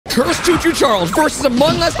Cursed Choo Choo Charles versus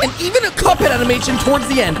Among Us and even a Cuphead animation towards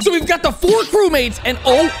the end. So we've got the 4 crewmates and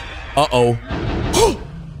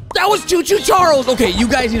that was Choo Choo Charles. Okay, you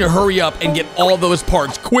guys need to hurry up and get all those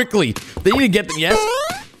parts quickly. They need to get them, yes?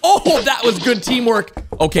 Oh, that was good teamwork.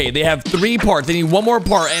 Okay, they have 3 parts. They need 1 more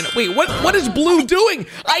part. And wait, what is Blue doing?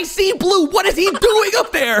 I see Blue. What is he doing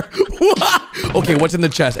up there? Okay, what's in the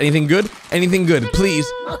chest? Anything good? Anything good, please?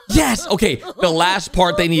 Yes. Okay, the last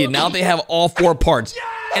part they needed. Now they have all 4 parts.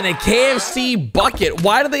 And a KFC bucket.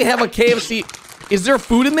 Why do they have a KFC? Is there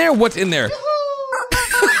food in there? What's in there?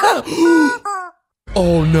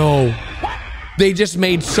 Oh, no. They just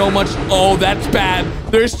made so much. Oh, that's bad.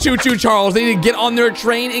 There's Choo Choo Charles. They need to get on their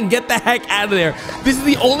train and get the heck out of there. This is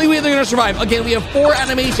the only way they're going to survive. Again, we have 4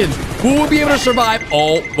 animations. Who will be able to survive?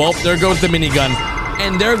 Oh, well, there goes the minigun.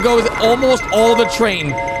 And there goes almost all the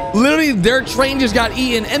train. Literally, their train just got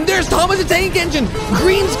eaten. And there's Thomas the Tank Engine.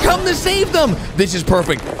 Green's come to save them. This is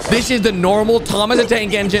perfect. This is the normal Thomas the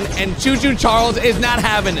Tank Engine. And Choo Choo Charles is not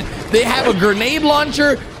having it. They have a grenade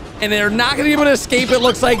launcher. And they're not going to be able to escape. It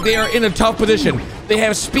looks like they are in a tough position. They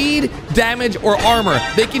have speed, damage, or armor.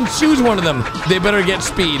 They can choose one of them. They better get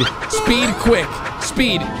speed. Speed quick.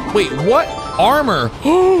 Speed. Wait, what? Armor.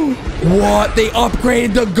 What? They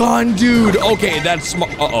upgraded the gun, dude. Okay, that's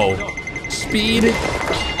smart. Uh-oh. Speed.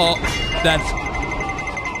 Oh, that's...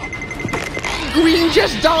 Green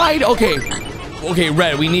just died. Okay. Okay,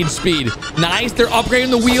 Red, we need speed. Nice. They're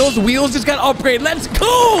upgrading the wheels. Wheels just got upgraded. Let's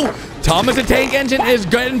go. Thomas the Tank Engine is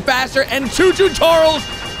getting faster, and Choo Choo Charles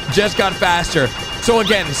just got faster. So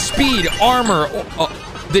again, speed, armor.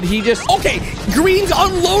 Did he just... Okay, Green's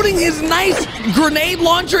unloading his nice grenade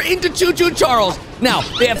launcher into Choo Choo Charles. Now,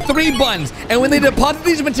 they have 3 buttons, and when they deposit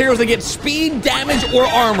these materials, they get speed, damage, or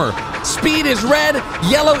armor. Speed is red,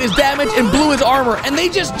 yellow is damage, and blue is armor. And they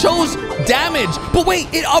just chose damage. But wait,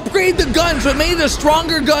 it upgraded the gun, so it made it a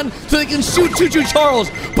stronger gun so they can shoot Choo Choo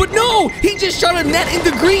Charles. But no, he just shot a net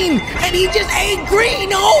into Green, and he just ate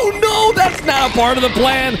Green. Oh, no, that's not a part of the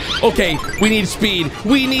plan. Okay, we need speed.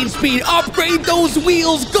 We need speed. Upgrade those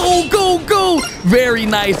wheels. Go, go, go. Very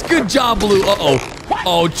nice. Good job, Blue. Uh-oh.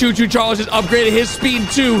 Oh, Choo Choo Charles just upgraded his speed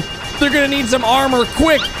too. They're gonna need some armor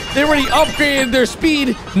quick. They already upgraded their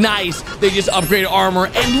speed. Nice. They just upgraded armor.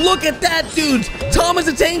 And look at that, dudes. Thomas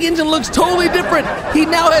the Tank Engine looks totally different. He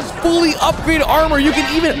now has fully upgraded armor. You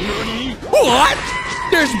can even... What?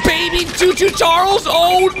 There's baby Choo Choo Charles?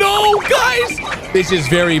 Oh, no, guys. This is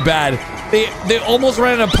very bad. They almost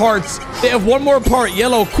ran out of parts. They have 1 more part.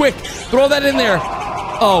 Yellow, quick. Throw that in there.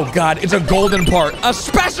 Oh, God. It's a golden part. A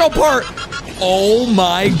special part. Oh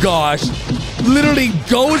my gosh. Literally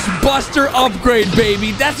Ghostbuster upgrade,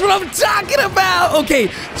 baby. That's what I'm talking about.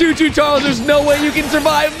 Okay, Choo Choo Charles, there's no way you can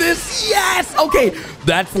survive this. Yes. Okay,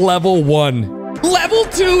 that's level 1. Level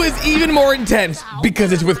 2 is even more intense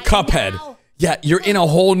because it's with Cuphead. Yeah, you're in a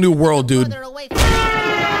whole new world, dude.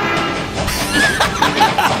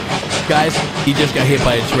 Guys, he just got hit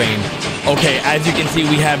by a train. Okay, as you can see,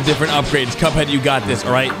 we have different upgrades. Cuphead, you got this,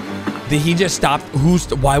 all right? Did he just stop?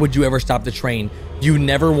 Why would you ever stop the train? You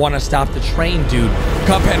never want to stop the train, dude.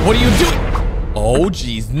 Cuphead, what are you doing? Oh,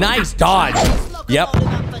 geez. Nice dodge. Yep.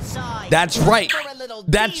 That's right.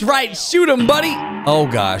 That's right. Shoot him, buddy. Oh,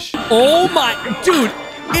 gosh. Oh, my. Dude,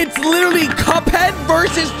 it's literally Cuphead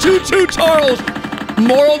versus Choo Choo Charles.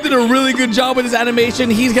 Moral did a really good job with his animation.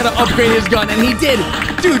 He's got to upgrade his gun, and he did.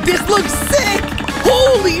 Dude, this looks sick.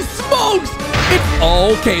 Holy smokes.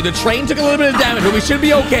 Okay, the train took a little bit of damage, but we should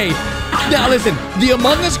be okay. Now listen, the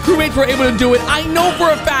Among Us crewmates were able to do it. I know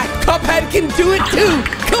for a fact Cuphead can do it too.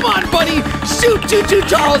 Come on, buddy. Shoot Choo Choo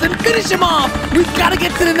Charles and finish him off. We've got to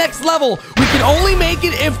get to the next level. We can only make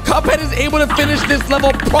it if Cuphead is able to finish this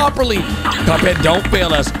level properly. Cuphead, don't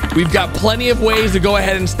fail us. We've got plenty of ways to go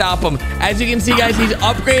ahead and stop him. As you can see, guys, he's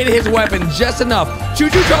upgraded his weapon just enough. Choo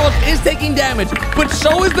Choo Charles is taking damage, but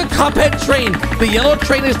so is the Cuphead train. The yellow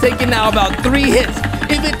train is taking now about 3 hits.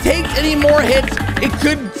 If it takes any more hits, it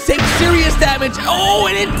could take serious damage. Oh,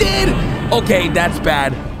 and it did. Okay, that's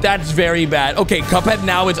bad. That's very bad. Okay, Cuphead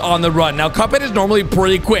now is on the run. Now, Cuphead is normally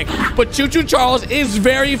pretty quick, but Choo Choo Charles is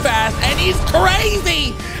very fast, and he's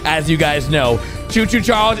crazy. As you guys know, Choo Choo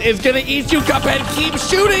Charles is gonna eat you, Cuphead. Keep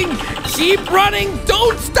shooting. Keep running.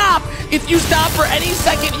 Don't stop. If you stop for any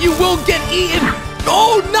second, you will get eaten.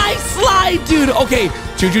 Oh, nice slide, dude. Okay,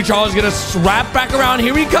 Choo Choo Charles is gonna wrap back around.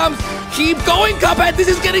 Here he comes. Keep going, Cuphead. This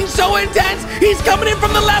is getting so intense. He's coming in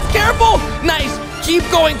from the left. Careful. Nice. Keep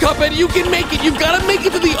going, Cuphead. You can make it. You've got to make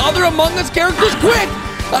it to the other Among Us characters quick.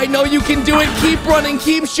 I know you can do it. Keep running,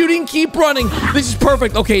 keep shooting, keep running. This is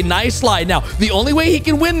perfect. Okay, nice slide. Now, the only way he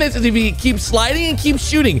can win this is if he keeps sliding and keeps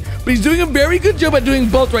shooting. But he's doing a very good job at doing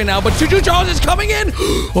both right now. But Choo Choo Charles is coming in.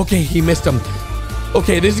 Okay, he missed him.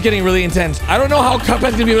 Okay, this is getting really intense. I don't know how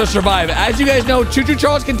Cuphead's gonna be able to survive. As you guys know, Choo Choo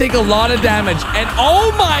Charles can take a lot of damage. And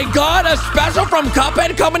oh my God, a special from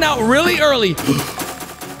Cuphead coming out really early.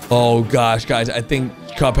 Oh gosh, guys, I think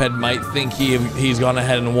Cuphead might think he's gone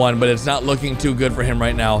ahead and won, but it's not looking too good for him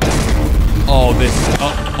right now. Oh,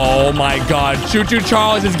 oh my God, Choo Choo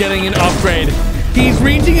Charles is getting an upgrade. He's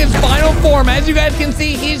reaching his final form. As you guys can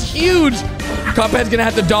see, he's huge. Cuphead's gonna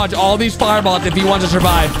have to dodge all these fireballs if he wants to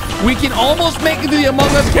survive. We can almost make it to the Among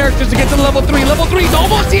Us characters to get to level 3. Level 3 is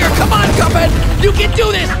almost here. Come on, Cuphead. You can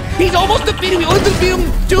do this. He's almost defeated. We only defeat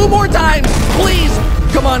him 2 more times. Please.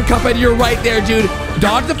 Come on, Cuphead. You're right there, dude.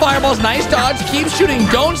 Dodge the fireballs. Nice dodge. Keep shooting.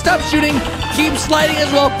 Don't stop shooting. Keep sliding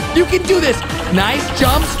as well. You can do this. Nice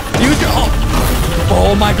jumps. Use your...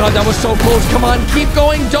 Oh my God, that was so close. Come on. Keep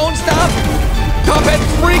going. Don't stop. Cuphead's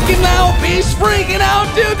freaking out. He's freaking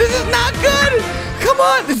out, dude. This is not good. Come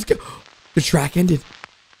on. The track ended.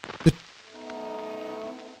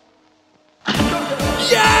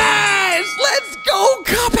 Yes! Let's go,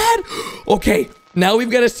 Cuphead. Okay, now we've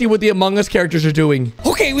got to see what the Among Us characters are doing.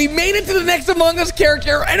 Okay, we made it to the next Among Us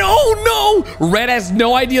character, and oh no! Red has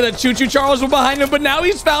no idea that Choo Choo Charles was behind him, but now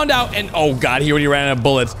he's found out, and oh God, he already ran out of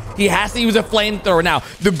bullets. He has to use a flamethrower now.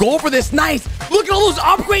 The goal for this, nice. Look at all those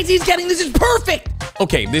upgrades he's getting. This is perfect.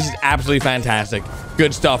 Okay, this is absolutely fantastic.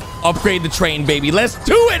 Good stuff. Upgrade the train, baby. Let's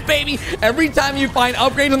do it, baby. Every time you find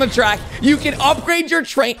upgrades on the track, you can upgrade your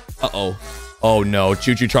train. Uh-oh. Oh no,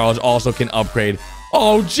 Choo Choo Charles also can upgrade.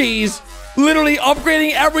 Oh geez, literally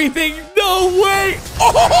upgrading everything. No way.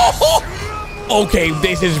 Oh! Okay,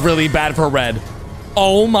 this is really bad for Red.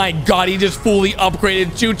 Oh my God, he just fully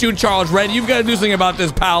upgraded Choo Choo Charles. Red, you've got to do something about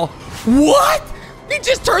this, pal. What? He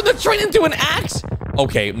just turned the train into an axe?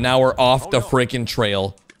 Okay, now we're off the freaking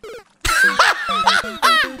trail.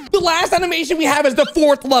 The last animation we have is the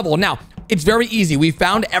 4th level. Now, it's very easy. We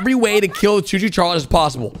found every way to kill Choo Choo Charles as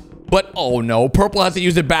possible. But, oh no, Purple has to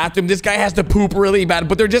use the bathroom. This guy has to poop really bad,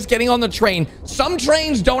 but they're just getting on the train. Some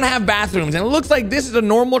trains don't have bathrooms, and it looks like this is a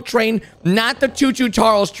normal train, not the Choo Choo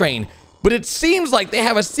Charles train. But it seems like they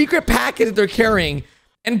have a secret package that they're carrying,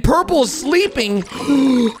 and Purple's sleeping.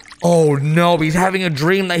 Oh no, he's having a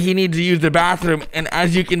dream that he needs to use the bathroom. And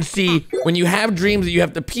as you can see, when you have dreams that you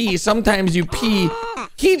have to pee, sometimes you pee.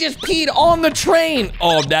 He just peed on the train.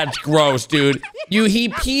 Oh, that's gross, dude. He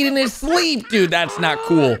peed in his sleep, dude. That's not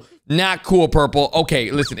cool. Not cool, Purple.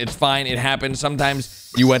 Okay, listen, it's fine. It happens. Sometimes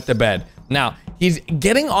you wet the bed. Now, he's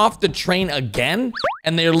getting off the train again,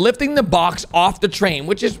 and they're lifting the box off the train,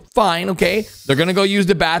 which is fine, okay? They're gonna go use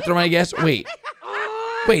the bathroom, I guess. Wait,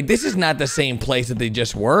 this is not the same place that they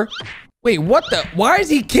just were. Wait, what the? Why is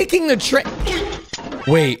he kicking the train?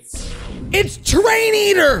 Wait, it's Train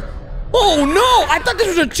Eater. Oh no, I thought this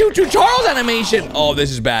was a Choo Choo Charles animation. Oh,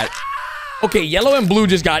 this is bad. Okay, yellow and blue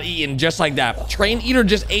just got eaten just like that. Train Eater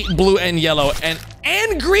just ate blue and yellow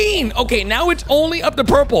and green. Okay, now it's only up to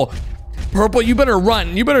Purple. Purple, you better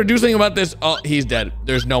run. You better do something about this. Oh, he's dead.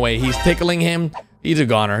 There's no way. He's tickling him. He's a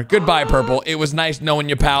goner. Goodbye, Purple. It was nice knowing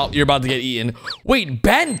you, pal. You're about to get eaten. Wait,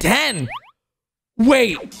 Ben 10.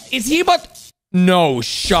 Wait, is he about... No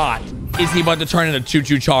shot. Is he about to turn into Choo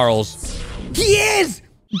Choo Charles? He is!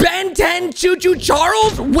 Ben 10 Choo Choo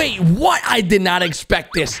Charles? Wait, what? I did not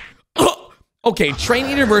expect this. Okay, Train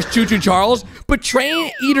Eater versus Choo Choo Charles, but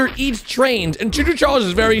Train Eater eats trains, and Choo Choo Charles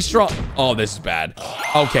is very strong. Oh, this is bad.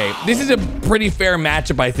 Okay, this is a pretty fair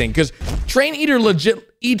matchup, I think, because Train Eater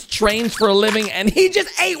legit eats trains for a living, and he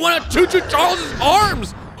just ate one of Choo Choo Charles'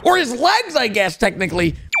 arms, or his legs, I guess,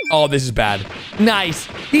 technically. Oh, this is bad. Nice.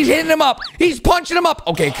 He's hitting him up. He's punching him up.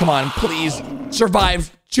 Okay, come on, please.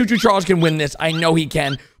 Survive. Choo Choo Charles can win this. I know he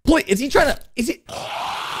can. Please, is he trying to,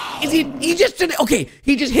 he just did, okay,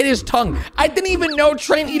 he just hit his tongue. I didn't even know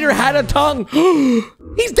Train Eater had a tongue.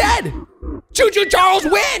 He's dead. Choo Choo Charles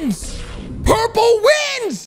wins. Purple wins.